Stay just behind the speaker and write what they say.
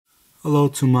Hello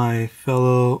to my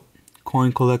fellow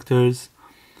coin collectors.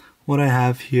 What I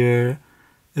have here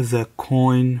is a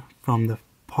coin from the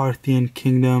Parthian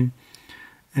kingdom,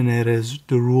 and it is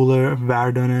the ruler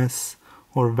Vardanes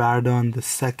or Vardan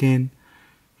II.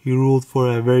 He ruled for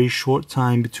a very short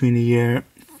time between the year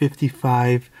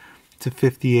 55 to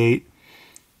 58.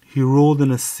 He ruled in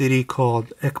a city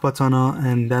called Ekbatana,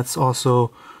 and that's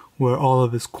also where all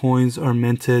of his coins are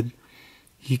minted.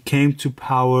 He came to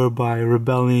power by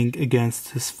rebelling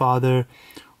against his father,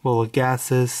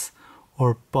 Vologases,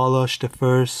 or Balosh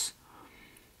I.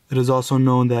 It is also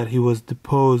known that he was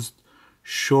deposed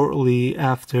shortly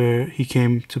after he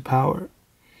came to power.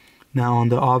 Now on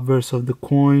the obverse of the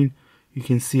coin, you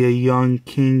can see a young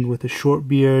king with a short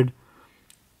beard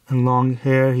and long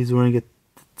hair. He's wearing a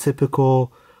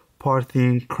typical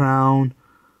Parthian crown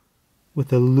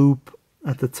with a loop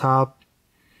at the top.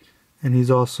 And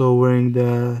he's also wearing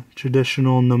the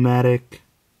traditional nomadic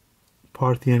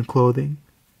Parthian clothing.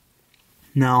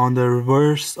 Now on the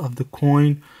reverse of the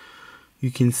coin, you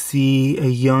can see a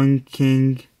young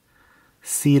king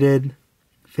seated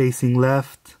facing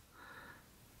left,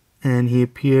 and he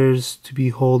appears to be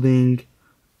holding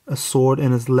a sword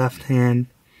in his left hand,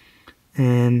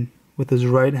 and with his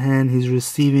right hand he's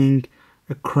receiving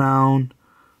a crown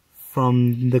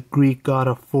from the Greek god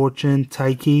of fortune,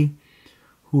 Tyche,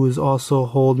 who is also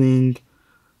holding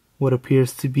what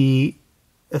appears to be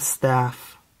a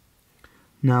staff.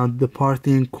 Now the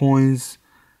Parthian coins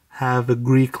have a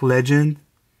Greek legend,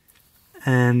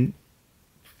 and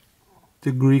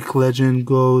the Greek legend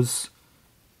goes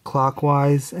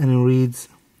clockwise and it reads: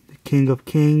 the King of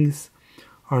Kings,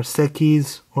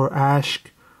 Arsekis or Ashk,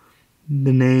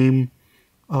 the name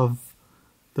of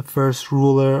the first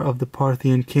ruler of the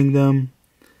Parthian kingdom.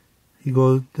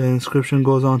 The inscription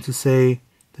goes on to say,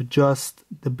 the just,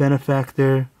 the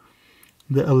benefactor,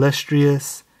 the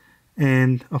illustrious,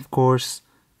 and of course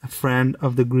a friend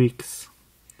of the Greeks.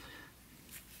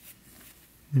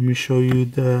 Let me show you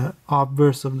the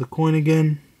obverse of the coin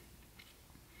again.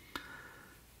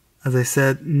 As I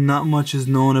said, not much is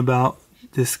known about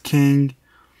this king,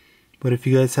 but if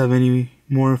you guys have any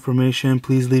more information,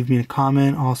 please leave me a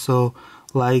comment. Also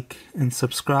like and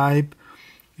subscribe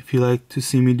if you like to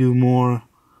see me do more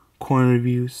coin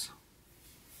reviews.